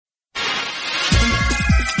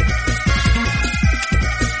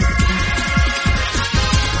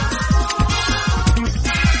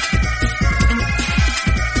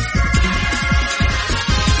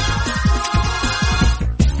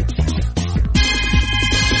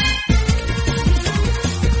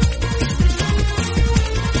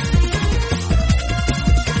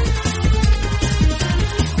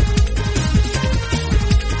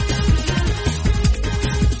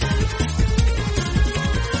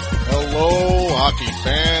Hello, hockey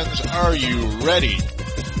fans. Are you ready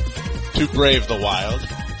to brave the wild?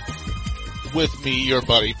 With me, your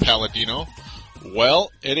buddy, Paladino.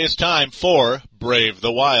 Well, it is time for Brave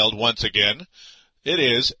the Wild once again. It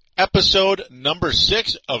is episode number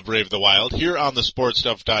 6 of Brave the Wild here on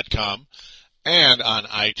thesportstuff.com and on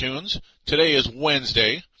iTunes. Today is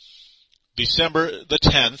Wednesday, December the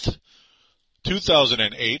 10th,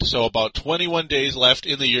 2008, so about 21 days left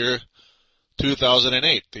in the year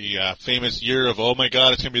 2008, the famous year of, oh my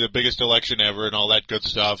god, it's going to be the biggest election ever and all that good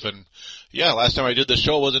stuff. And yeah, last time I did the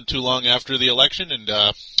show wasn't too long after the election, and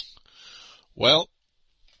well,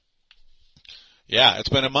 yeah, it's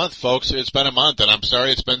been a month, folks. It's been a month, and I'm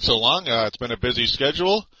sorry it's been so long. It's been a busy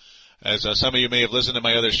schedule, as some of you may have listened to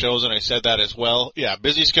my other shows, and I said that as well. Yeah,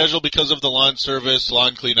 busy schedule because of the lawn service,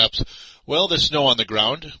 lawn cleanups. Well, there's snow on the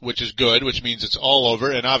ground, which is good, which means it's all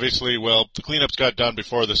over. And obviously, well, the cleanups got done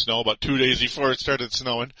before the snow, about 2 days before it started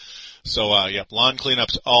snowing. So, yep, lawn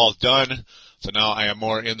cleanup's all done. So now I am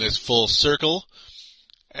more in this full circle.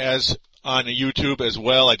 As on YouTube as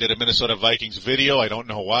well, I did a Minnesota Vikings video. I don't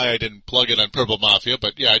know why I didn't plug it on Purple Mafia,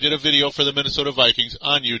 but yeah, I did a video for the Minnesota Vikings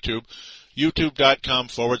on YouTube.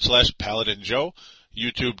 YouTube.com/Paladin Joe.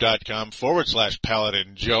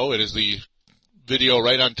 YouTube.com/Paladin Joe. It is the video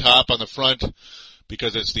right on top on the front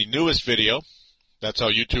because it's the newest video. That's how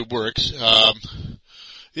YouTube works.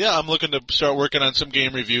 Yeah, I'm looking to start working on some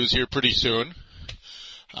game reviews here pretty soon.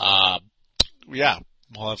 Yeah,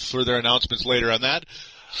 we'll have further announcements later on that.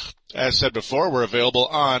 As said before, we're available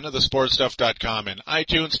on thesportstuff.com and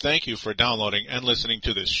iTunes. Thank you for downloading and listening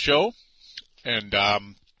to this show. And,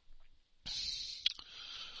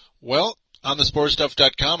 well, on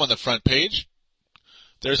thesportstuff.com on the front page,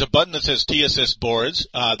 there's a button that says TSS Boards.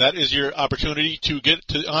 That is your opportunity to get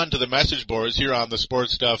onto the message boards here on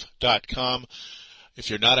thesportstuff.com.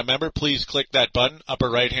 If you're not a member, please click that button,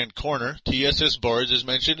 upper right-hand corner. TSS Boards is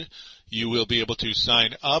mentioned. You will be able to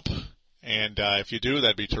sign up, and if you do,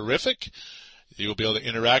 that'd be terrific. You will be able to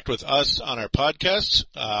interact with us on our podcasts,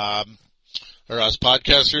 or us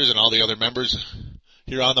podcasters and all the other members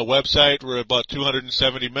here on the website. We're about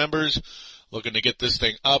 270 members, looking to get this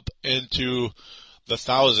thing up into the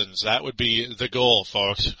thousands. That would be the goal,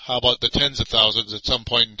 folks. How about the tens of thousands at some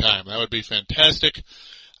point in time? That would be fantastic.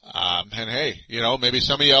 And hey, you know, maybe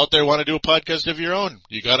some of you out there want to do a podcast of your own.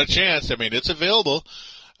 You got a chance. I mean, it's available.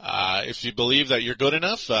 If you believe that you're good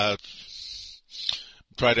enough,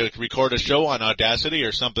 try to record a show on Audacity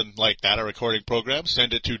or something like that, a recording program.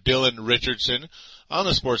 Send it to Dylan Richardson on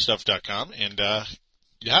thesportstuff.com, and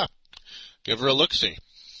yeah, give her a look-see.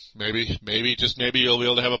 Maybe you'll be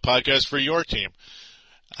able to have a podcast for your team.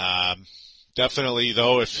 Definitely,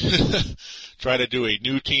 though, if try to do a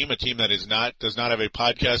new team, a team that does not have a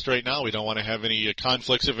podcast right now. We don't want to have any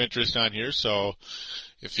conflicts of interest on here. So,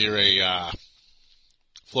 if you're a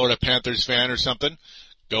Florida Panthers fan or something,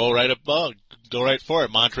 go right for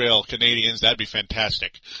it. Montreal Canadiens, that'd be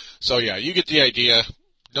fantastic. So yeah, you get the idea.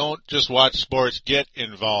 Don't just watch sports, get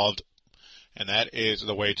involved, and that is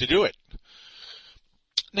the way to do it.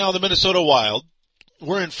 Now, the Minnesota Wild,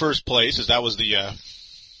 we're in first place, as that was the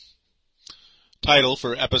title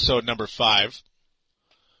for episode number 5.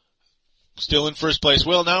 Still in first place.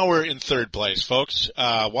 Well, now we're in third place, folks.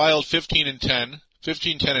 Wild 15-10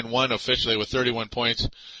 and 1 officially with 31 points.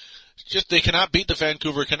 Just they cannot beat the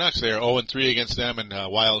Vancouver Canucks. They are 0-3 against them, and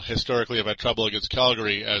Wild historically have had trouble against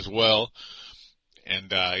Calgary as well.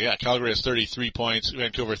 And yeah, Calgary has 33 points,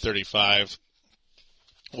 Vancouver 35.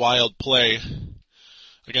 Wild play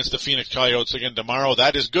against the Phoenix Coyotes again tomorrow.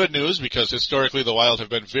 That is good news because historically the Wild have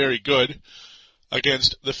been very good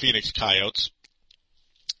against the Phoenix Coyotes.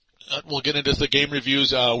 We'll get into the game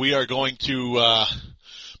reviews. We are going to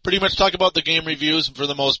pretty much talk about the game reviews for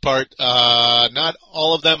the most part. Not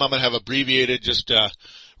all of them. I'm going to have abbreviated, just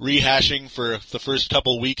rehashing for the first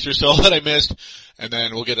couple weeks or so that I missed. And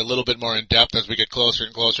then we'll get a little bit more in depth as we get closer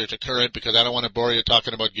and closer to current, because I don't want to bore you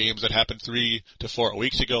talking about games that happened 3 to 4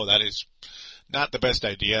 weeks ago. That is not the best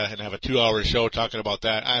idea, and have a 2-hour show talking about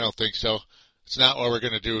that. I don't think so. It's not what we're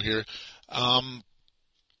going to do here.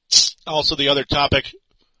 Also, the other topic,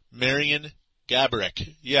 Marian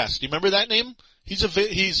Gaborik. Yes, do you remember that name?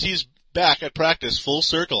 He's back at practice, full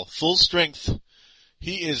circle, full strength.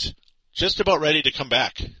 He is just about ready to come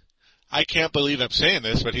back. I can't believe I'm saying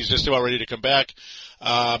this, but he's just about ready to come back.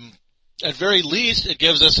 At very least, it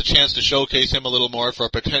gives us a chance to showcase him a little more for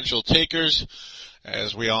potential takers.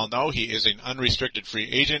 As we all know, he is an unrestricted free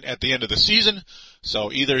agent at the end of the season,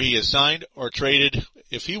 so either he is signed or traded.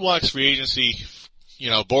 If he walks free agency,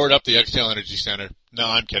 board up the Xtail Energy Center. No,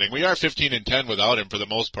 I'm kidding. We are 15-10 without him for the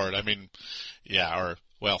most part. I mean, yeah, or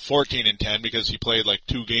Well, 14-10 because he played like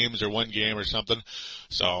 2 games or 1 game or something.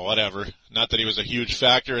 So whatever. Not that he was a huge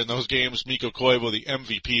factor in those games. Mikko Koivu, the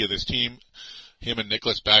MVP of this team. Him and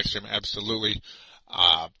Nicklas Backstrom, absolutely.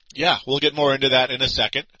 We'll get more into that in a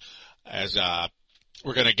second as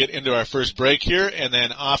we're going to get into our first break here and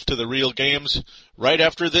then off to the real games right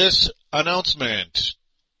after this announcement.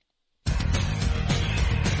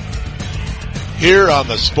 Here on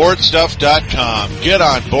thesportstuff.com, get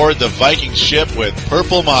on board the Viking ship with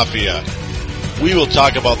Purple Mafia. We will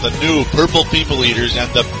talk about the new Purple People Eaters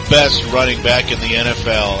and the best running back in the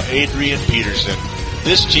NFL, Adrian Peterson.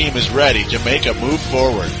 This team is ready to make a move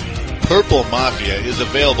forward. Purple Mafia is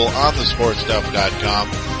available on thesportstuff.com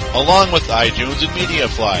along with iTunes and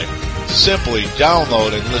MediaFly. Simply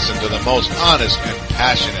download and listen to the most honest and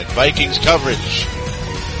passionate Vikings coverage.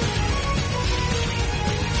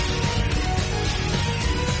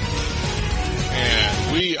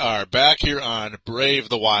 And we are back here on Brave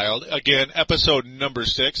the Wild. Again, episode number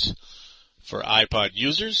 6 for iPod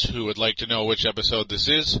users who would like to know which episode this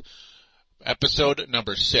is. Episode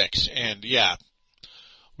number 6. And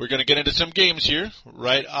we're going to get into some games here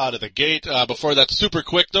right out of the gate. Before that, super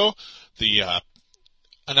quick though, the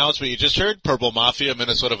announcement you just heard, Purple Mafia,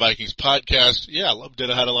 Minnesota Vikings podcast. Yeah, loved it.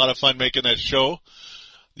 I had a lot of fun making that show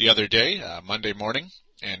the other day, Monday morning.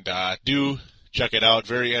 And do check it out.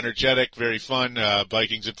 Very energetic, very fun.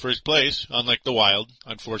 Vikings in first place, unlike the Wild,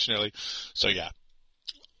 unfortunately. So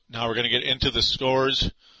now we're going to get into the scores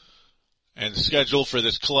and schedule for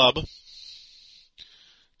this club.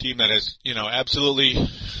 Team that is, absolutely,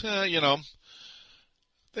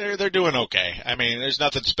 they're doing okay. I mean, there's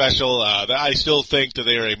nothing special. I still think that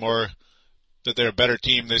they're a better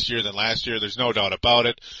team this year than last year. There's no doubt about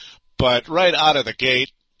it. But right out of the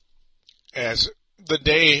gate, as the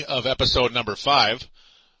day of episode number 5,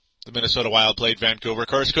 the Minnesota Wild played Vancouver. Of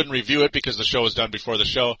course, couldn't review it because the show was done before the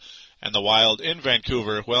show. And the Wild in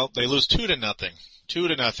Vancouver, well, they lose 2-0.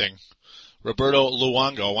 2-0. Roberto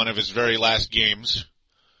Luongo, one of his very last games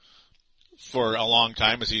for a long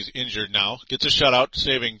time as he's injured now, gets a shutout,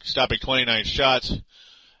 stopping 29 shots.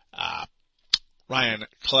 Ryan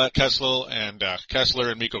Kessler and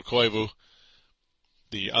Mikko Koivu,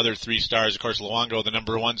 the other 3 stars. Of course, Luongo, the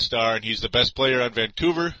number 1 star, and he's the best player on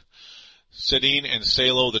Vancouver. Sedin and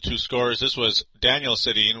Salo, the 2 scorers. This was Daniel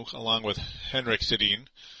Sedin along with Henrik Sedin,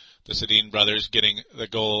 the Sedin brothers, getting the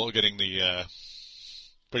goal,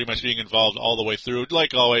 pretty much being involved all the way through,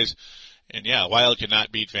 like always. And Wild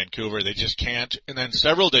cannot beat Vancouver. They just can't. And then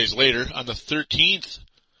several days later, on the 13th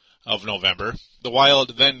of November, the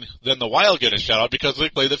Wild then the Wild get a shutout because they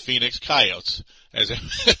play the Phoenix Coyotes.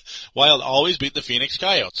 Wild always beat the Phoenix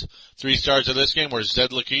Coyotes. 3 stars of this game were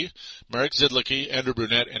Marek Zidlicky, Andrew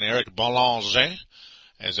Brunette, and Eric Belanger.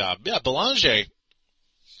 Belanger,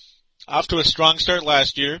 off to a strong start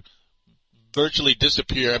last year, virtually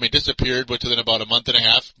disappeared within about a month and a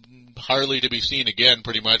half, hardly to be seen again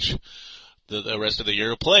pretty much the rest of the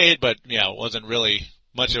year. Played, but wasn't really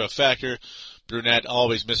much of a factor. Brunette,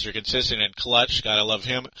 always Mr. Consistent and clutch. Gotta love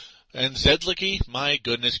him. And Zedlicky, my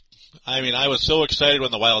goodness. I was so excited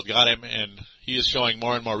when the Wild got him, and he is showing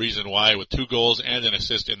more and more reason why with 2 goals and an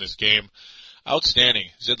assist in this game. Outstanding.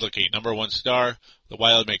 Zedlicky, number 1 star. The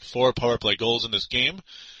Wild make 4 power play goals in this game.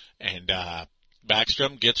 And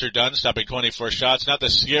Backstrom gets her done, stopping 24 shots. Not the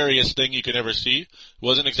scariest thing you could ever see.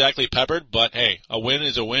 Wasn't exactly peppered, but hey, a win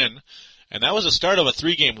is a win. And that was the start of a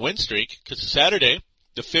 3-game win streak, because Saturday,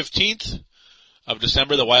 the 15th of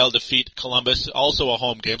December, the Wild defeat Columbus, also a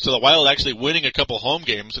home game. So the Wild actually winning a couple home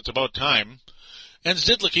games. It's about time. And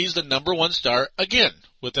Zidlicky's the number 1 star again,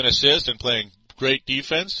 with an assist and playing great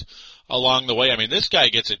defense along the way. This guy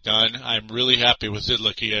gets it done. I'm really happy with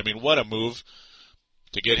Zidlicky. What a move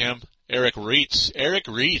to get him. Eric Reitz,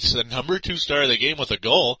 the number 2 star of the game with a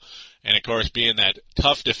goal. And of course, being that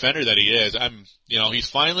tough defender that he is, he's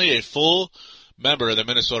finally a full member of the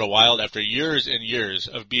Minnesota Wild after years and years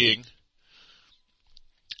of being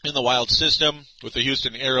in the Wild system with the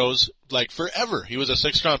Houston Aeros, like forever. He was a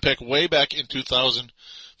 6th-round pick way back in 2000.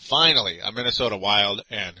 Finally, a Minnesota Wild,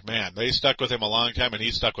 and man, they stuck with him a long time, and he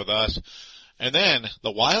stuck with us. And then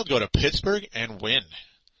the Wild go to Pittsburgh and win.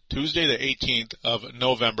 Tuesday the 18th of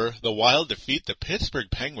November, the Wild defeat the Pittsburgh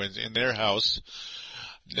Penguins in their house.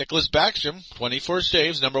 Nicklas Backstrom, 24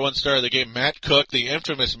 saves, number 1 star of the game. Matt Cook, the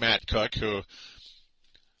infamous Matt Cook, who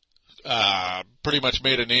pretty much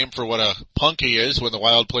made a name for what a punk he is when the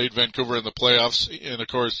Wild played Vancouver in the playoffs. And of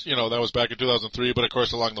course, that was back in 2003, but of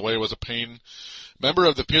course along the way was a pain. Member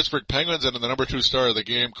of the Pittsburgh Penguins and the number 2 star of the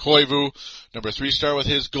game. Koivu, number 3 star with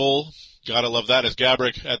his goal. Gotta love that, as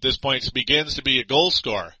Gabrick at this point begins to be a goal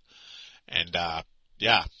scorer. And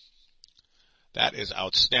That is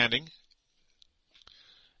outstanding.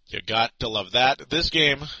 You got to love that. This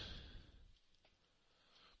game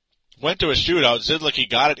went to a shootout. Zidlicky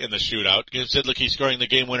got it in the shootout. Zidlicky scoring the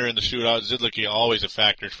game winner in the shootout. Zidlicky always a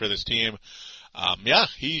factor for this team.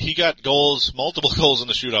 He got goals, multiple goals in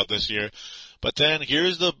the shootout this year. But then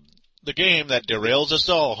here's the game that derails us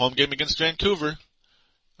all. Home game against Vancouver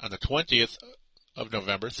on the 20th of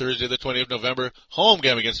November, Thursday the 20th of November. Home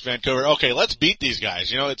game against Vancouver. Okay, let's beat these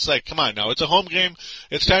guys. It's like, come on now. It's a home game.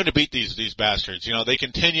 It's time to beat these bastards. They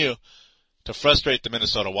continue to frustrate the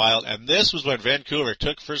Minnesota Wild. And this was when Vancouver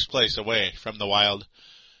took first place away from the Wild.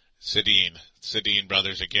 Sedin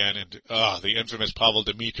brothers again, and the infamous Pavel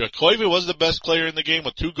Demitra. Koivu was the best player in the game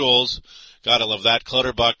with 2 goals. Gotta love that.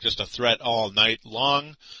 Clutterbuck just a threat all night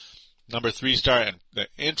long. Number 3 star, and the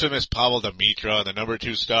infamous Pavel Demitra, the number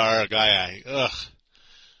 2 star, a guy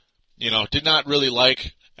did not really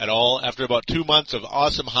like at all. After about 2 months of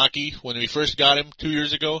awesome hockey when we first got him 2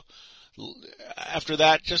 years ago. After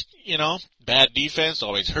that, just, bad defense,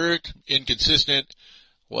 always hurt, inconsistent,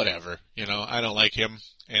 whatever. I don't like him.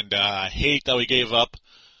 And hate that we gave up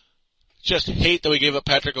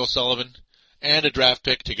Patrick O'Sullivan and a draft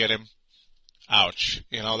pick to get him. Ouch.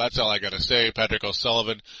 That's all I gotta say. Patrick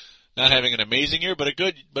O'Sullivan not having an amazing year, but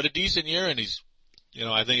a decent year, and he's,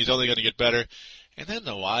 I think he's only gonna get better. And then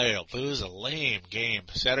the Wild lose a lame game.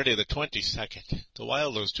 Saturday the 22nd. The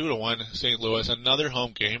Wild lose 2-1 St. Louis. Another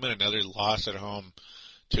home game and another loss at home.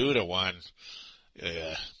 2-1.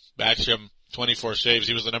 Yeah. Backstrom, 24 saves.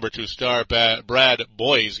 He was the number 2 star. Brad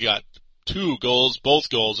Boyes got 2 goals, both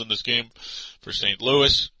goals in this game for St.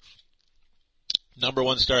 Louis. Number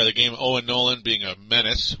 1 star of the game, Owen Nolan, being a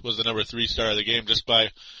menace, was the number 3 star of the game just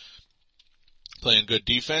by playing good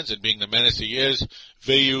defense and being the menace he is.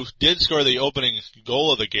 Veilleux did score the opening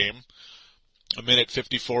goal of the game, a minute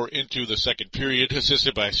 54 into the second period,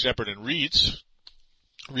 assisted by Shepard and Reeds.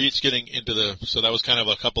 Reeds getting into so that was kind of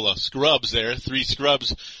a couple of scrubs there, 3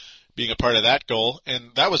 scrubs being a part of that goal, and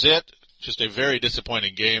that was it. Just a very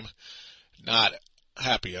disappointing game. Not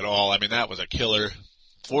happy at all. I mean, that was a killer.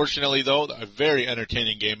 Fortunately, though, a very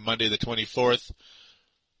entertaining game Monday the 24th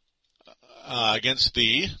against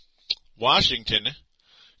the Washington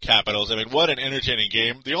Capitals. I mean, what an entertaining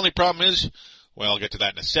game. The only problem is, well, I'll get to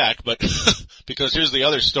that in a sec, but because here's the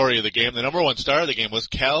other story of the game. The number 1 star of the game was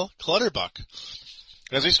Cal Clutterbuck,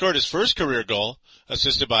 as he scored his first career goal,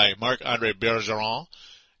 assisted by Marc-Andre Bergeron,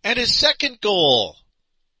 and his second goal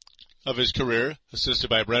of his career, assisted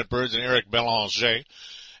by Brent Burns and Eric Belanger.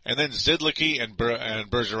 And then Zidlicky and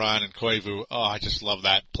Bergeron and Koivu. Oh, I just love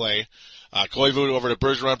that play. Koivu over to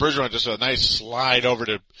Bergeron. Bergeron just a nice slide over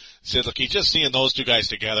to Zidlicky. Just seeing those 2 guys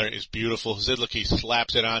together is beautiful. Zidlicky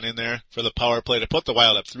slaps it on in there for the power play to put the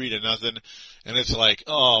Wild up 3-0. And it's like,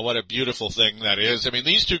 oh, what a beautiful thing that is. I mean,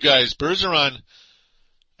 these 2 guys, Bergeron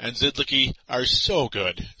and Zidlicky, are so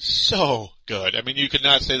good. So good. I mean, you could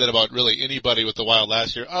not say that about really anybody with the Wild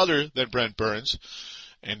last year other than Brent Burns.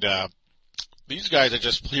 And, these guys are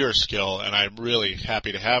just pure skill, and I'm really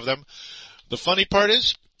happy to have them. The funny part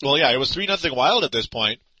is, well, yeah, it was 3-0 Wild at this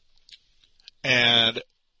point, and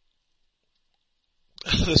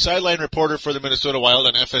the sideline reporter for the Minnesota Wild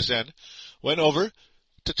on FSN went over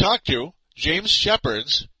to talk to James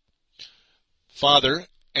Shepard's father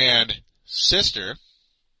and sister.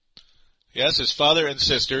 Yes, his father and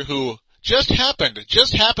sister, who just happened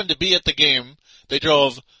to be at the game. They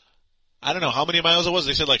drove, I don't know how many miles it was.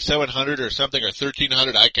 They said like 700 or something, or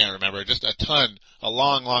 1,300. I can't remember. Just a ton,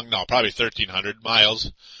 probably 1,300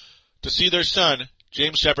 miles to see their son,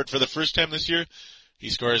 James Shepard, for the first time this year.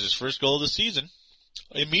 He scores his first goal of the season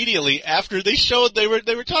immediately after they showed they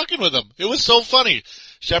were talking with him. It was so funny.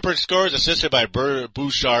 Shepard scores, assisted by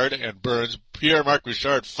Bouchard and Burns. Pierre-Marc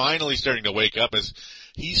Bouchard finally starting to wake up, as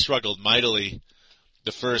he struggled mightily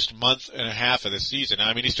the first month and a half of the season.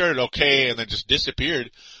 I mean, he started okay and then just disappeared.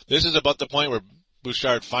 This is about the point where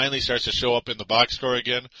Bouchard finally starts to show up in the box score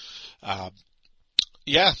again.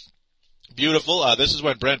 Yeah, beautiful. This is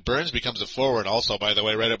when Brent Burns becomes a forward also, by the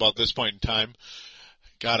way, right about this point in time.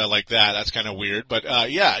 Gotta like that. That's kind of weird. But,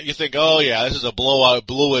 yeah, you think, oh yeah, this is a blowout,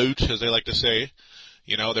 as they like to say.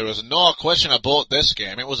 There was no question about this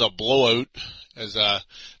game. It was a blowout, as,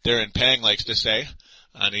 Darren Pang likes to say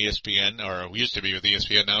on ESPN, or used to be with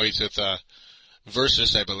ESPN. Now he's with,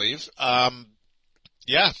 Versus, I believe.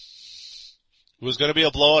 Yeah. It was gonna be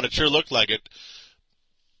a blowout. It sure looked like it.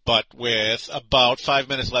 But with about 5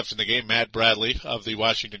 minutes left in the game, Matt Bradley of the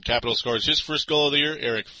Washington Capitals scores his first goal of the year.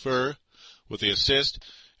 Eric Furr with the assist.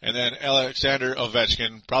 And then Alexander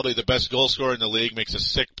Ovechkin, probably the best goal scorer in the league, makes a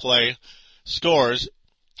sick play, scores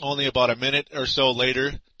only about a minute or so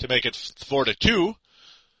later to make it 4-2.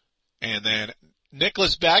 And then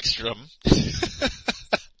Nicholas Backstrom,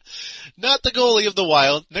 not the goalie of the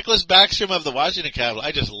Wild, Nicholas Backstrom of the Washington Capitals.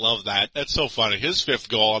 I just love that. That's so funny. His 5th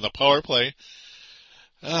goal on the power play.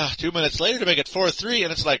 2 minutes later to make it 4-3,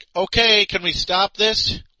 and it's like, okay, can we stop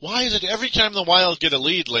this? Why is it every time the Wild get a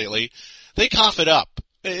lead lately, they cough it up?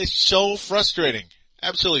 It's so frustrating.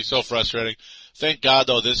 Absolutely so frustrating. Thank God,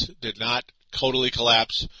 though, this did not totally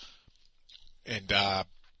collapse, and the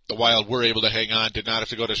Wild were able to hang on, did not have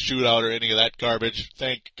to go to shootout or any of that garbage.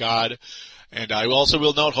 Thank God. And I also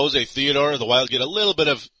will note Jose Theodore, the Wild get a little bit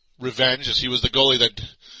of revenge, as he was the goalie that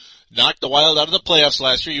knocked the Wild out of the playoffs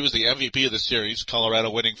last year. He was the MVP of the series. Colorado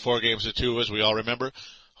winning 4-2, as we all remember.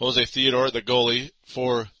 Jose Theodore, the goalie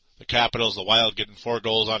for the Capitals. The Wild getting 4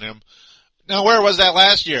 goals on him. Now, where was that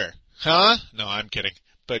last year? Huh? No, I'm kidding.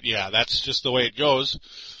 But yeah, that's just the way it goes.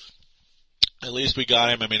 At least we got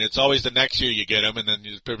him. I mean, it's always the next year you get him, and then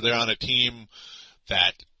they're on a team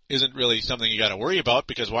that isn't really something you got to worry about,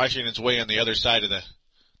 because Washington's way on the other side of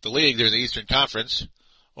the league. They're in the Eastern Conference.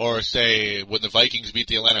 Or say, when the Vikings beat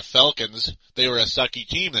the Atlanta Falcons, they were a sucky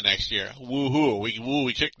team the next year. Woo-hoo,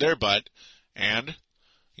 we kicked their butt. And,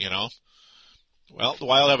 well, the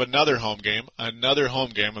Wild have another home game,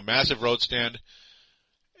 a massive road stand.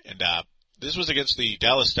 And, this was against the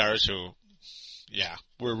Dallas Stars, who,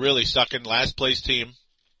 were really sucking. Last place team.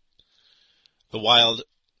 The Wild,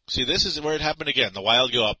 see, this is where it happened again. The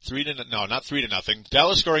Wild go up 3-0.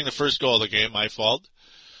 Dallas scoring the first goal of the game, my fault.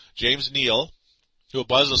 James Neal, who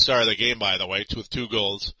was the star of the game, by the way, with 2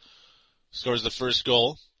 goals, scores the first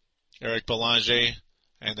goal. Eric Belanger,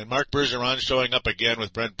 and then Marc Bergeron showing up again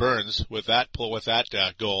with Brent Burns with that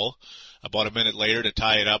goal. About a minute later to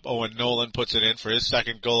tie it up, Owen Nolan puts it in for his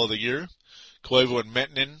 2nd goal of the year. Koivu and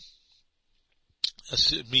Miettinen,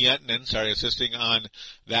 assisting on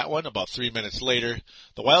that one. About 3 minutes later,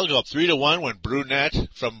 the Wild go up 3-1 when Brunette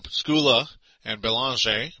from Skula and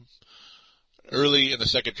Belanger early in the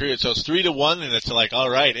second period. So it's 3-1, and it's like, all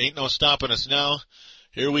right, ain't no stopping us now.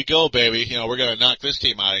 Here we go, baby. We're going to knock this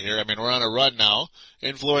team out of here. I mean, we're on a run now.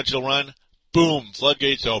 Influential run. Boom.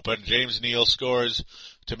 Floodgates open. James Neal scores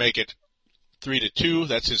to make it 3-2.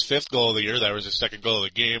 That's his 5th goal of the year. That was his 2nd goal of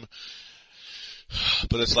the game.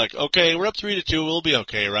 But it's like, okay, we're up 3-2. We'll be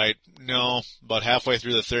okay, right? No. About halfway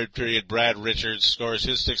through the third period, Brad Richards scores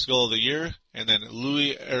his 6th goal of the year. And then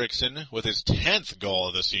Louis Eriksson with his 10th goal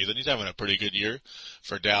of the season. He's having a pretty good year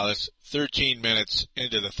for Dallas. 13 minutes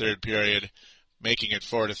into the third period, making it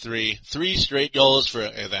 4-3. 3 straight goals for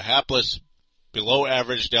the hapless,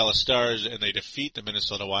 below-average Dallas Stars, and they defeat the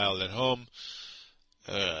Minnesota Wild at home.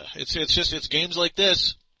 It's games like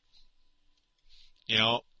this.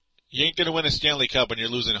 You ain't going to win a Stanley Cup when you're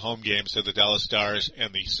losing home games to the Dallas Stars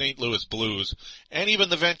and the St. Louis Blues and even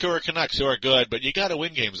the Vancouver Canucks, who are good, but you got to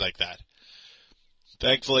win games like that.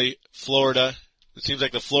 Thankfully, Florida, it seems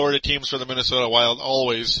like the Florida teams for the Minnesota Wild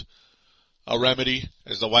always a remedy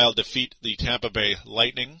as the Wild defeat the Tampa Bay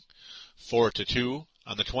Lightning 4-2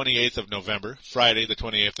 on the 28th of November, Friday the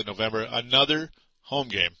 28th of November. Another home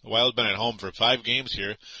game. The Wild have been at home for 5 games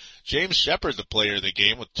here. James Shepard, the player of the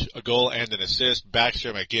game, with a goal and an assist.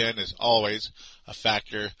 Backstrom, again, is always a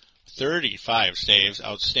factor. 35 saves,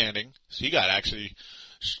 outstanding. So he got he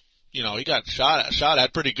got shot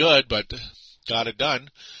at pretty good, but got it done.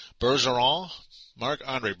 Bergeron,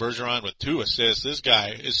 Marc-Andre Bergeron with 2 assists. This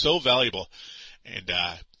guy is so valuable. And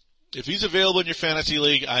if he's available in your fantasy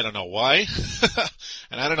league, I don't know why.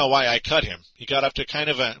 And I don't know why I cut him. He got up to kind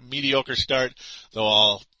of a mediocre start,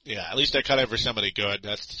 though at least I cut him for somebody good.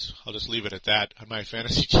 I'll just leave it at that on my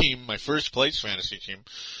fantasy team, my first place fantasy team.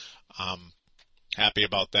 Happy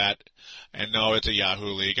about that. And no, it's a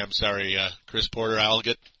Yahoo league. I'm sorry, Chris Porter. I'll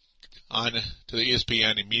get on to the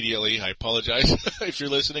ESPN immediately. I apologize if you're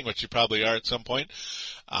listening, which you probably are at some point.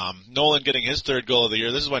 Nolan getting his 3rd goal of the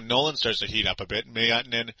year. This is when Nolan starts to heat up a bit.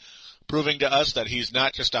 Miettinen proving to us that he's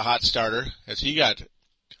not just a hot starter, as he got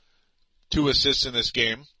 2 assists in this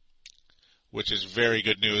game, which is very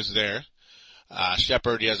good news there.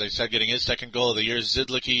 Shepard, as I said, getting his 2nd goal of the year.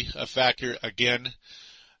 Zidlicky, a factor again.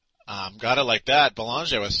 Got it like that.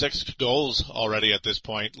 Belanger with 6 goals already at this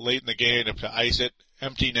point. Late in the game to ice it.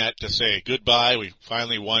 Empty net to say goodbye. We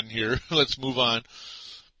finally won here. Let's move on.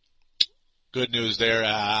 Good news there.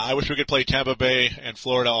 I wish we could play Tampa Bay and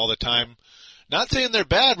Florida all the time. Not saying they're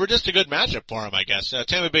bad. We're just a good matchup for them, I guess.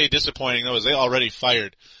 Tampa Bay disappointing, though, as they already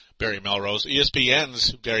fired Barry Melrose.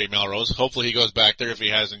 ESPN's Barry Melrose. Hopefully he goes back there if he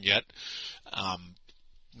hasn't yet.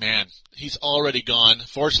 Man, he's already gone.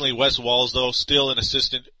 Fortunately, Wes Walz, though, still an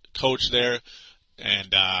assistant coach there.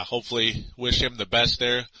 And hopefully wish him the best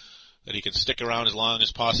there, that he can stick around as long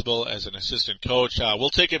as possible as an assistant coach. We'll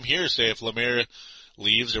take him here, say, if Lemaire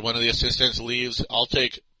leaves, or one of the assistants leaves. I'll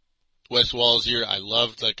take Wes Walls here. I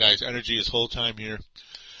love that guy's energy his whole time here.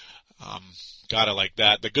 Gotta like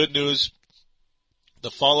that. The good news,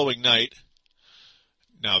 the following night,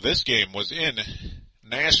 now this game was in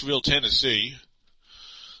Nashville, Tennessee,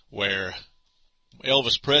 where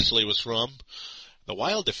Elvis Presley was from. The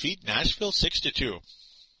Wild defeat Nashville 6-2.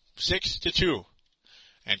 6-2.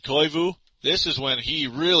 And Koivu, this is when he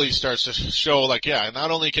really starts to show, like, yeah,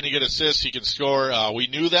 not only can he get assists, he can score. We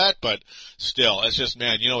knew that, but still, it's just,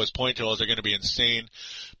 man, his point totals are going to be insane.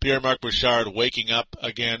 Pierre-Marc Bouchard waking up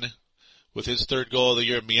again with his third goal of the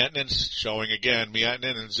year. Miettinen showing again.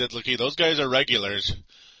 Miettinen and Zidlicky, those guys are regulars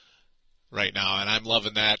right now, and I'm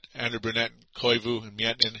loving that. Andrew Brunette, Koivu, and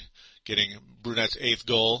Miettinen getting Brunette's 8th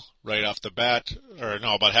goal right off the bat,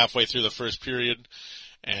 about halfway through the first period.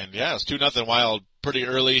 And yeah, it's 2-0 Wild pretty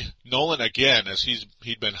early. Nolan again, as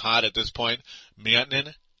he'd been hot at this point.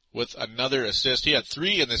 Miettinen with another assist. He had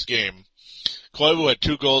 3 in this game. Koivu had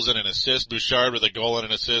 2 goals and an assist. Bouchard with a goal and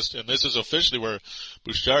an assist. And this is officially where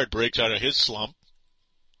Bouchard breaks out of his slump,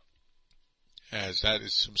 as that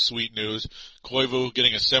is some sweet news. Koivu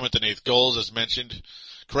getting his 7th and 8th goals, as mentioned.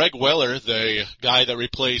 Craig Weller, the guy that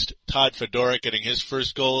replaced Todd Fedoruk, getting his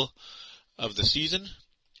first goal of the season.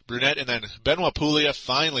 Brunette, and then Benoit Pouliot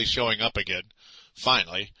finally showing up again.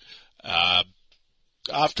 Finally.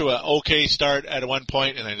 Off to an okay start at one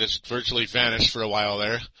point, and then just virtually vanished for a while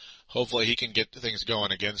there. Hopefully he can get things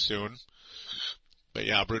going again soon. But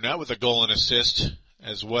yeah, Brunette with a goal and assist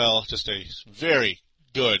as well. Just a very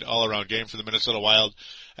good all-around game for the Minnesota Wild,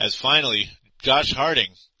 as finally Josh Harding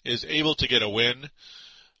is able to get a win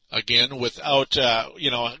again without,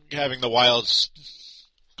 having the Wild's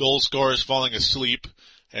goal scorers falling asleep,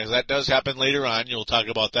 as that does happen later on. You'll talk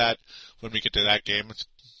about that when we get to that game. It's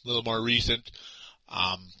a little more recent.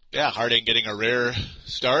 Harding getting a rare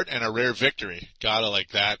start and a rare victory. Gotta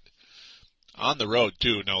like that. On the road,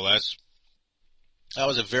 too, no less. That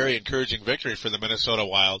was a very encouraging victory for the Minnesota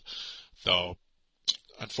Wild, though,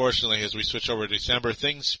 unfortunately, as we switch over to December,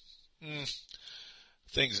 things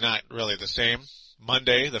not really the same.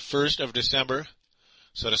 Monday, the 1st of December,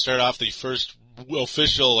 so to start off the first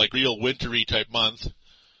official, real wintry type month,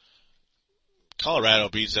 Colorado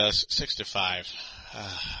beats us 6-5.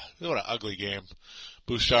 What an ugly game.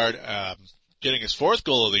 Bouchard getting his 4th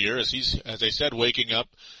goal of the year, as he's, as I said, waking up.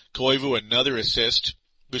 Koivu, another assist.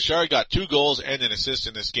 Bouchard got 2 goals and an assist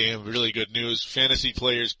in this game. Really good news. Fantasy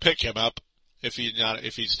players, pick him up if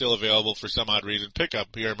he's still available for some odd reason. Pick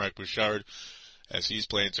up Pierre-Marc Bouchard, as he's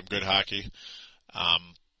playing some good hockey.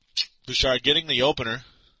 Bouchard getting the opener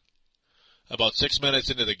about 6 minutes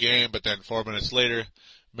into the game, but then 4 minutes later,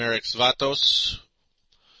 Marek Svatos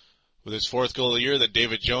with his 4th goal of the year. Then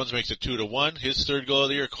David Jones makes it 2-1, his 3rd goal of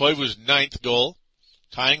the year. Koivu's 9th goal,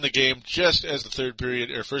 tying the game just as the first period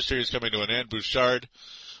is coming to an end. Bouchard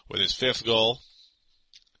with his 5th goal.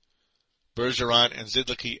 Bergeron and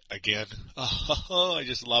Zidlicky again. Oh, I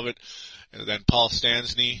just love it. And then Paul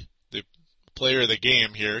Stastny, the player of the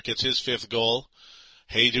game here, gets his 5th goal.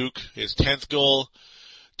 Hayduk, his 10th goal.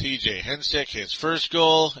 TJ Hensick, his 1st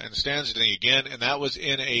goal. And Stastny again. And that was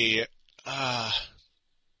in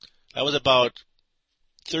that was about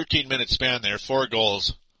 13-minute span there. 4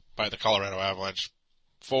 goals by the Colorado Avalanche.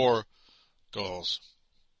 4 goals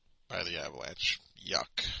by the Avalanche.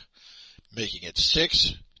 Yuck. Making it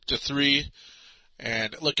 6-3,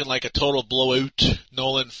 and looking like a total blowout.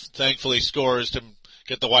 Nolan thankfully scores to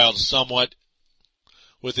get the Wild somewhat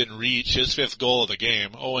within reach. His 5th goal of the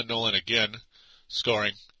game. Owen Nolan again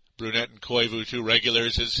scoring. Brunette and Koivu, 2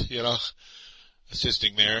 regulars, is,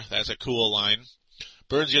 assisting there. That's a cool line.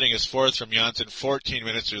 Burns getting his 4th from Janssen 14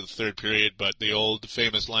 minutes through the 3rd period, but the old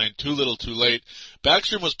famous line, too little, too late.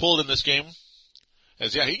 Backstrom was pulled in this game,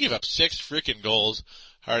 as he gave up 6 freaking goals.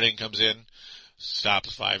 Harding comes in,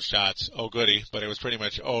 stops 5 shots. Oh, goody, but it was pretty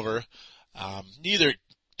much over. Neither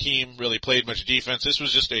team really played much defense. This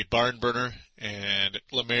was just a barn burner, and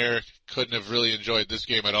Lemaire couldn't have really enjoyed this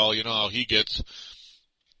game at all. You know how he gets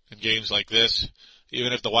in games like this.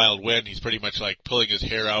 Even if the Wild win, he's pretty much pulling his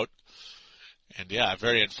hair out. And yeah, a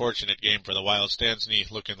very unfortunate game for the Wild. Stastny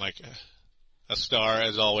looking like a star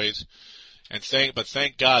as always. But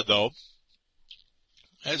thank God though,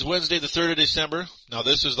 as Wednesday the 3rd of December, now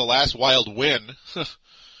this is the last Wild win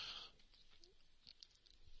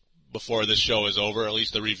before this show is over, at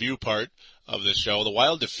least the review part of this show. The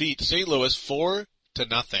Wild defeat St. Louis 4-0.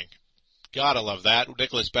 Gotta love that.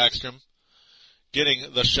 Nicholas Backstrom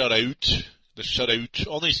getting the shutout. The shutout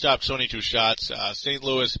only stopped 22 shots. St.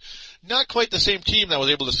 Louis, not quite the same team that was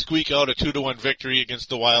able to squeak out a 2-1 victory against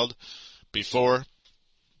the Wild before.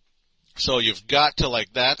 So you've got to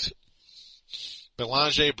like that.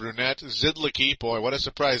 Belanger, Brunette, Zidlicky. Boy, what a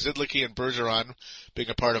surprise. Zidlicky and Bergeron being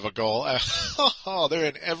a part of a goal. Oh, they're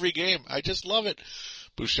in every game. I just love it.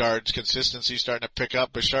 Bouchard's consistency starting to pick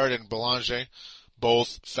up. Bouchard and Belanger,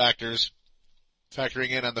 both factoring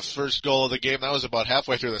in on the first goal of the game. That was about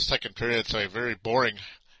halfway through the second period, so a very boring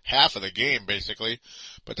half of the game, basically.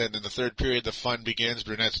 But then in the third period, the fun begins.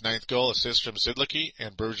 Brunette's 9th goal, assist from Zidlicky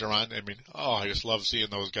and Bergeron. I mean, I just love seeing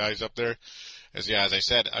those guys up there. As I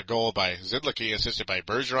said, a goal by Zidlicky, assisted by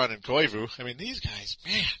Bergeron and Koivu. I mean, these guys,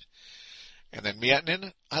 man. And then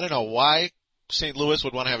Miettinen, I don't know why St. Louis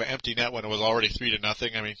would want to have an empty net when it was already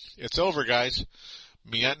 3-0. I mean, it's over, guys.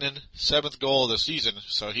 Miettinen, 7th goal of the season,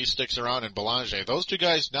 so he sticks around in Belanger. Those two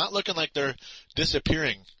guys not looking like they're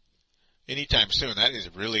disappearing anytime soon. That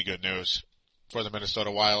is really good news for the Minnesota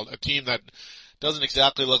Wild. A team that doesn't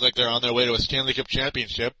exactly look like they're on their way to a Stanley Cup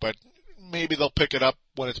championship, but maybe they'll pick it up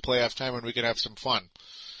when it's playoff time and we can have some fun.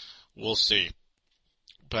 We'll see.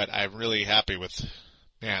 But I'm really happy with,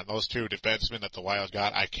 those two defensemen that the Wild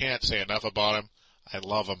got. I can't say enough about them. I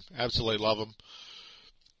love them. Absolutely love them.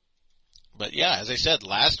 But yeah, as I said,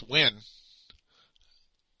 last win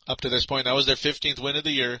up to this point, that was their 15th win of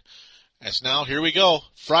the year. As now, here we go.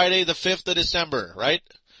 Friday the 5th of December, right?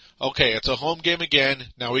 Okay, it's a home game again.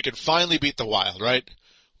 Now we can finally beat the Wild, right?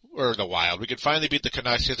 Or the Wild. We can finally beat the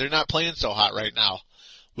Canucks because they're not playing so hot right now.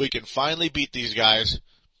 We can finally beat these guys.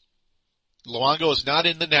 Luongo is not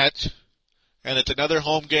in the net, and it's another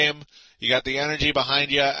home game. You got the energy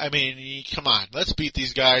behind you. I mean, come on. Let's beat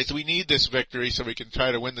these guys. We need this victory so we can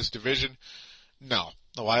try to win this division. No.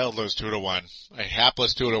 The Wild lose 2-1. A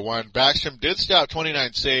hapless 2-1. Backstrom did stop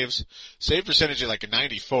 29 saves. Save percentage is like a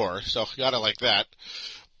 94, so gotta like that.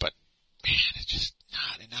 But, man, it's just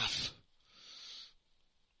not enough.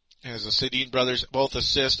 As the Sedin brothers both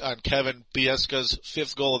assist on Kevin Bielska's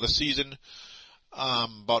 5th goal of the season.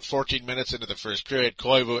 About 14 minutes into the first period,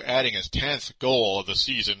 Koivu adding his 10th goal of the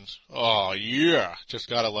season. Oh, yeah. Just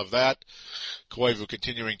gotta love that. Koivu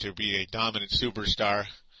continuing to be a dominant superstar.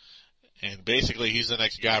 And basically, he's the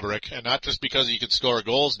next Gaborik. And not just because he can score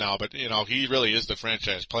goals now, but, he really is the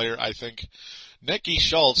franchise player, I think. Nicky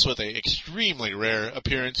Schultz with a extremely rare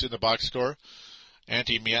appearance in the box score.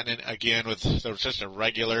 Antti Miettinen again with just a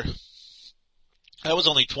regular. That was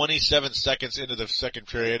only 27 seconds into the second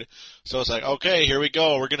period. So it's like, okay, here we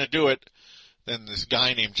go. We're going to do it. Then this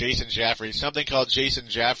guy named Jason Jaffrey, something called Jason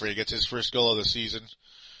Jaffrey, gets his first goal of the season.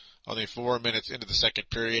 Only 4 minutes into the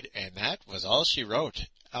second period. And that was all she wrote.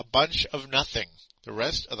 A bunch of nothing the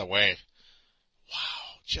rest of the way.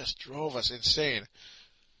 Wow, just drove us insane.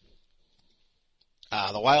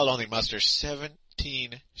 The Wild only muster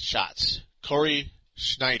 17 shots. Corey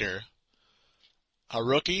Schneider, a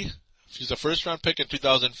rookie. He's a first-round pick in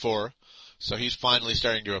 2004, so he's finally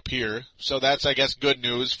starting to appear. So that's, I guess, good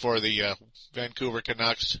news for the Vancouver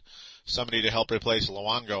Canucks. Somebody to help replace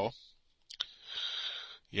Luongo.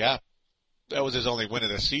 Yeah. That was his only win of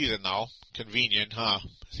the season, though. Convenient, huh?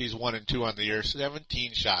 He's 1-2 on the year.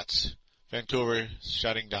 17 shots. Vancouver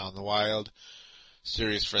shutting down the Wild.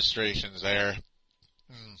 Serious frustrations there.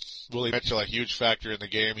 Willie Mitchell, a huge factor in the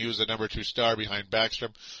game. He was the number 2 star behind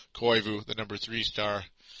Backstrom. Koivu, the number 3 star.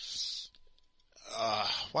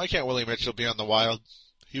 Why can't Willie Mitchell be on the Wild?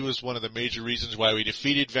 He was one of the major reasons why we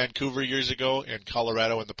defeated Vancouver years ago and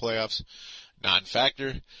Colorado in the playoffs.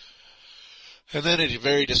 Non-factor. And then a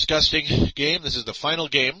very disgusting game. This is the final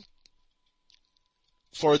game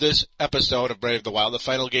for this episode of Brave the Wild, the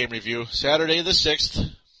final game review. Saturday the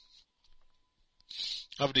 6th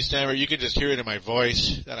of December. You can just hear it in my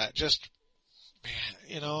voice that I just,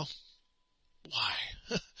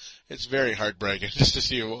 why? It's very heartbreaking just to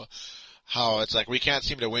see how it's like we can't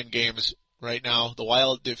seem to win games right now. The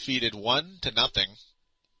Wild defeated 1-0.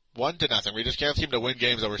 1-0. We just can't seem to win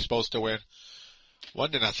games that we're supposed to win.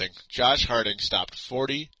 1-0. Josh Harding stopped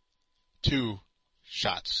 42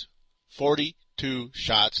 shots. 42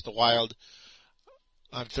 shots. The Wild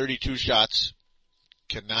on 32 shots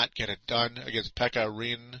cannot get it done against Pekka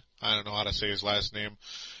Rinne. I don't know how to say his last name.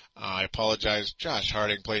 I apologize. Josh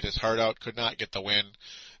Harding played his heart out, could not get the win.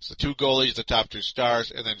 It's the 2 goalies, the top 2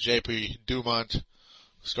 stars, and then J.P. Dumont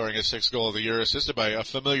scoring his 6th goal of the year, assisted by a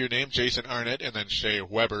familiar name, Jason Arnott, and then Shea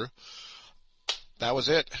Weber. That was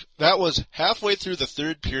it. That was halfway through the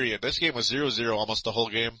third period. This game was 0-0 almost the whole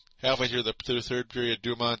game. Halfway through the third period,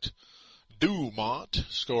 Dumont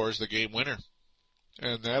scores the game winner.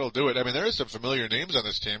 And that'll do it. I mean, there are some familiar names on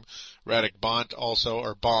this team. Radek Bonk also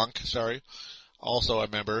a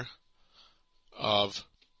member of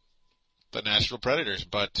the Nashville Predators.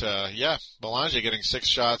 But, Belanger getting 6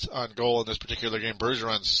 shots on goal in this particular game.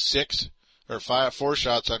 Bergeron 4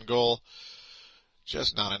 shots on goal.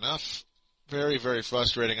 Just not enough. Very, very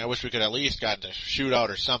frustrating. I wish we could at least gotten a shootout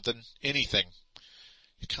or something. Anything.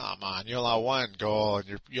 Come on, you allow one goal, and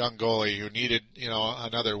your young goalie who needed,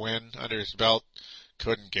 another win under his belt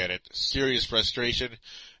couldn't get it. Serious frustration.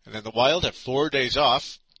 And then the Wild have 4 days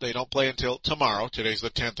off. They don't play until tomorrow. Today's the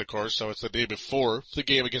 10th, of course, so it's the day before the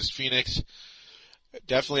game against Phoenix.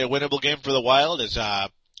 Definitely a winnable game for the Wild, as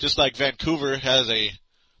just like Vancouver has a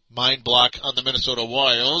mind block on the Minnesota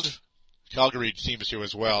Wild, Calgary seems to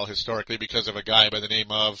as well, historically, because of a guy by the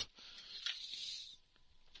name of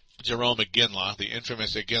Jerome Iginla, the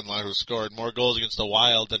infamous Iginla, who scored more goals against the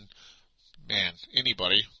Wild than,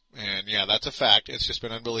 anybody. And yeah, that's a fact. It's just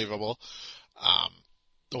been unbelievable.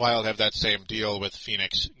 The Wild have that same deal with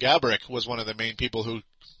Phoenix. Gaborik was one of the main people who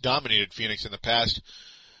dominated Phoenix in the past.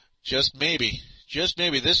 Just maybe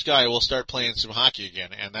this guy will start playing some hockey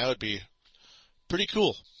again, and that would be pretty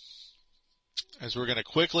cool. As we're going to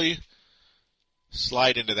quickly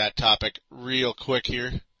slide into that topic real quick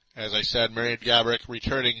here. As I said, Marian Gaborik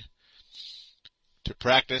returning to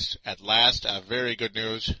practice at last. Very good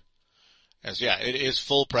news. It is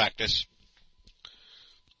full practice.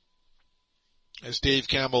 As Dave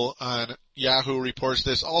Campbell on Yahoo reports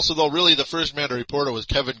this. Also, though, really the first man to report it was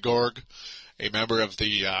Kevin Gorg, a member of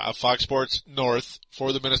the Fox Sports North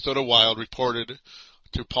for the Minnesota Wild, reported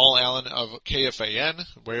to Paul Allen of KFAN.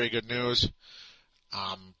 Very good news.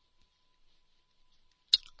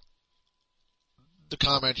 The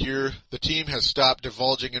comment here, the team has stopped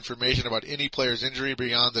divulging information about any player's injury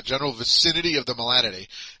beyond the general vicinity of the malleity.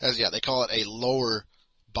 They call it a lower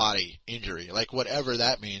body injury, like whatever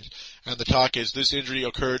that means. And the talk is this injury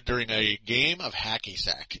occurred during a game of hacky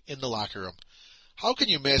sack in the locker room. How can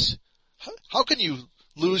you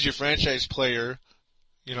lose your franchise player,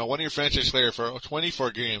 one of your franchise players for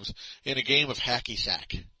 24 games in a game of hacky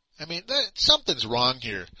sack? Something's wrong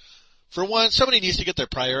here. For one, somebody needs to get their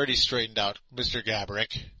priorities straightened out, Mr.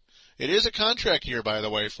 Gaborik. It is a contract year, by the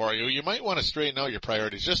way, for you. You might want to straighten out your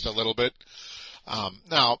priorities just a little bit.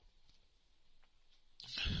 Now,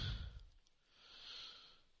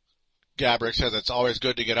 Gaborik says it's always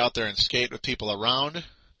good to get out there and skate with people around.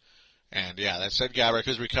 And that said, Gaborik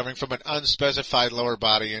is recovering from an unspecified lower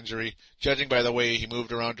body injury. Judging by the way he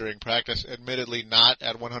moved around during practice, admittedly not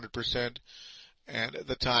at 100%. And at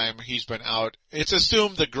the time he's been out, it's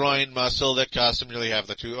assumed the groin muscle that cost him nearly half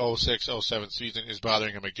the 2006-07 season is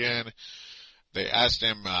bothering him again. They asked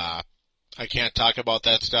him, I can't talk about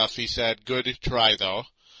that stuff. He said, good try though.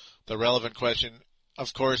 The relevant question,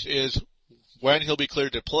 of course, is when he'll be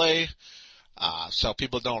cleared to play. So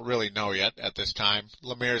people don't really know yet at this time.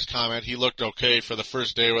 Lemaire's comment, he looked okay for the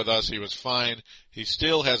first day with us. He was fine. He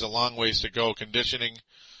still has a long ways to go conditioning,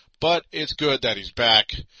 but it's good that he's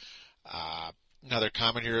back. Another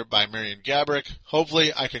comment here by Marian Gaborik.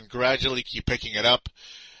 Hopefully I can gradually keep picking it up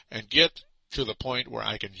and get to the point where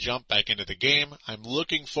I can jump back into the game. I'm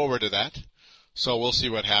looking forward to that. So we'll see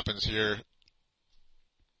what happens here.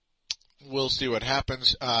 We'll see what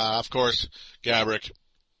happens. Of course, Gaborik,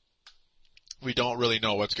 we don't really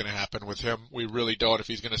know what's going to happen with him. We really don't. If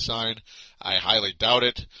he's going to sign, I highly doubt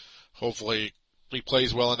it. Hopefully he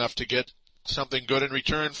plays well enough to get something good in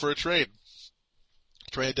return for a trade.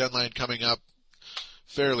 Trade deadline coming up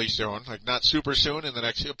fairly soon, like not super soon, in the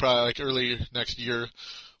next, probably like early next year.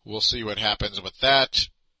 We'll see what happens with that.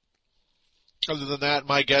 Other than that,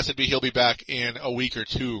 my guess would be he'll be back in a week or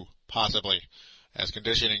two, possibly, as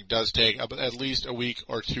conditioning does take at least a week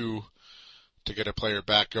or two to get a player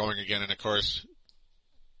back going again. And of course,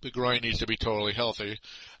 the groin needs to be totally healthy.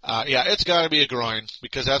 It's got to be a groin,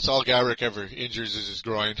 because that's all Gaborik ever injures is his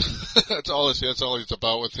groin. That's all he's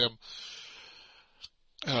about with him.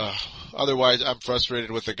 Otherwise, I'm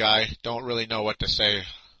frustrated with the guy. Don't really know what to say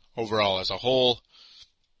overall as a whole.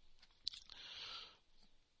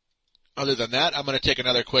 Other than that, I'm going to take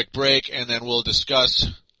another quick break, and then we'll discuss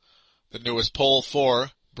the newest poll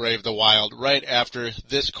for Brave the Wild right after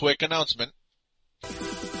this quick announcement.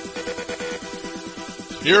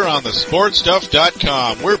 Here on the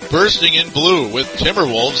SportStuff.com, we're bursting in blue with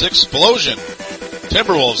Timberwolves Explosion.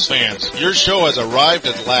 Timberwolves fans, your show has arrived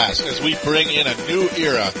at last as we bring in a new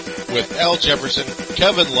era with Al Jefferson,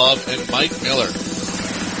 Kevin Love, and Mike Miller.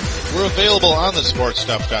 We're available on the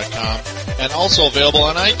SportStuff.com and also available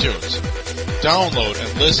on iTunes. Download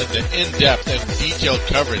and listen to in-depth and detailed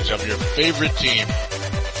coverage of your favorite team.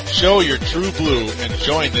 Show your true blue and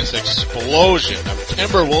join this explosion of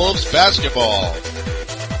Timberwolves basketball.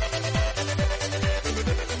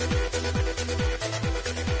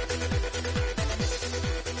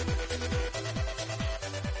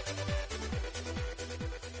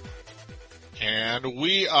 And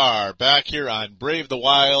we are back here on Brave the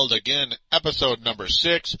Wild, again, episode number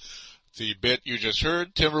 6. The bit you just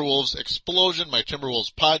heard, Timberwolves Explosion, my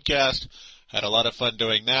Timberwolves podcast. Had a lot of fun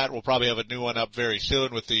doing that. We'll probably have a new one up very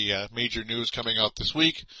soon with the major news coming out this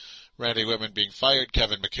week. Randy Whitman being fired,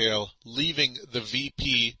 Kevin McHale leaving the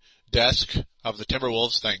VP desk of the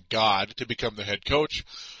Timberwolves, thank God, to become the head coach.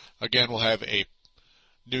 Again, we'll have a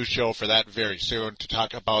new show for that very soon to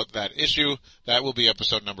talk about that issue. That will be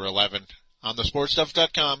episode number 11 on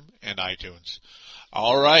thesportstuff.com and iTunes.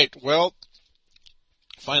 All right, well,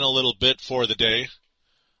 final little bit for the day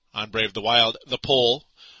on Brave the Wild, the poll.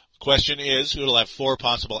 Question is, it'll have 4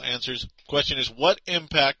 possible answers. Question is, what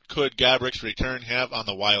impact could Gabrick's return have on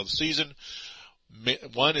the Wild season?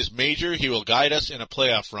 1 is major, he will guide us in a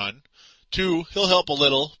playoff run. 2, he'll help a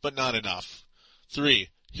little, but not enough. 3,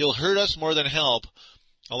 he'll hurt us more than help,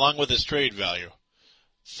 along with his trade value.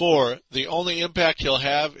 4, the only impact he'll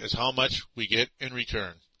have is how much we get in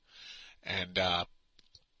return. And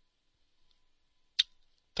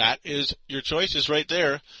that is your choices right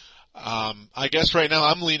there. I guess right now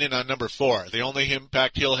I'm leaning on number 4. The only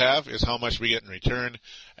impact he'll have is how much we get in return,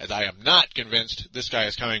 as I am not convinced this guy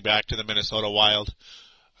is coming back to the Minnesota Wild.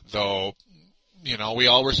 Though, you know, we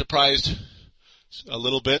all were surprised a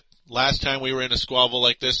little bit. Last time we were in a squabble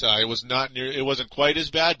like this, it wasn't quite as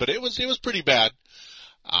bad, but it was pretty bad.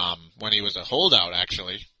 When he was a holdout,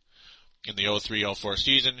 actually, in the 03-04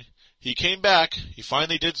 season. He came back. He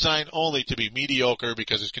finally did sign only to be mediocre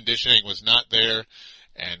because his conditioning was not there.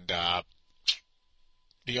 And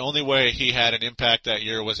the only way he had an impact that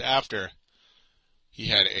year was after he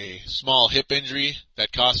had a small hip injury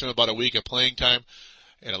that cost him about a week of playing time.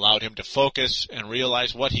 It allowed him to focus and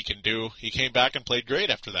realize what he can do. He came back and played great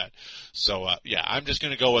after that. So, yeah, I'm just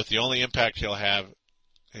going to go with the only impact he'll have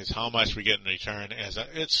is how much we get in return.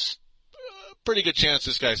 It's a pretty good chance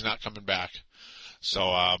this guy's not coming back.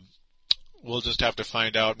 So, we'll just have to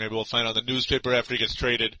find out. Maybe we'll find out in the newspaper after he gets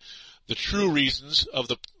traded the true reasons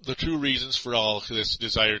for all this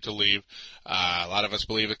desire to leave. A lot of us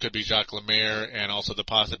believe it could be Jacques Lemaire, and also the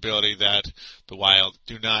possibility that the Wild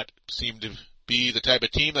do not seem to be the type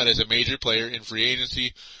of team that is a major player in free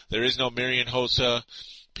agency. There is no Marian Hossa,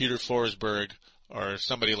 Peter Forsberg, or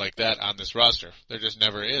somebody like that on this roster. There just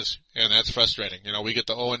never is, and that's frustrating. You know, we get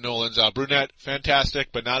the Owen Nolans, Brunette,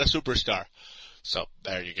 fantastic, but not a superstar. So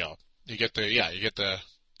there you go. You get the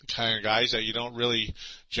kind of guys that you don't really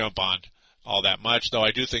jump on all that much, though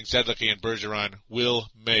I do think Sedlicki and Bergeron will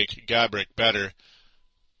make Gabrick better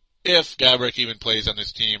if Gabrick even plays on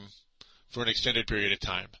this team for an extended period of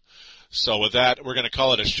time. So with that, we're going to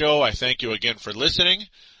call it a show. I thank you again for listening.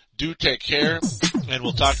 Do take care, and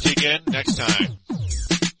we'll talk to you again next time.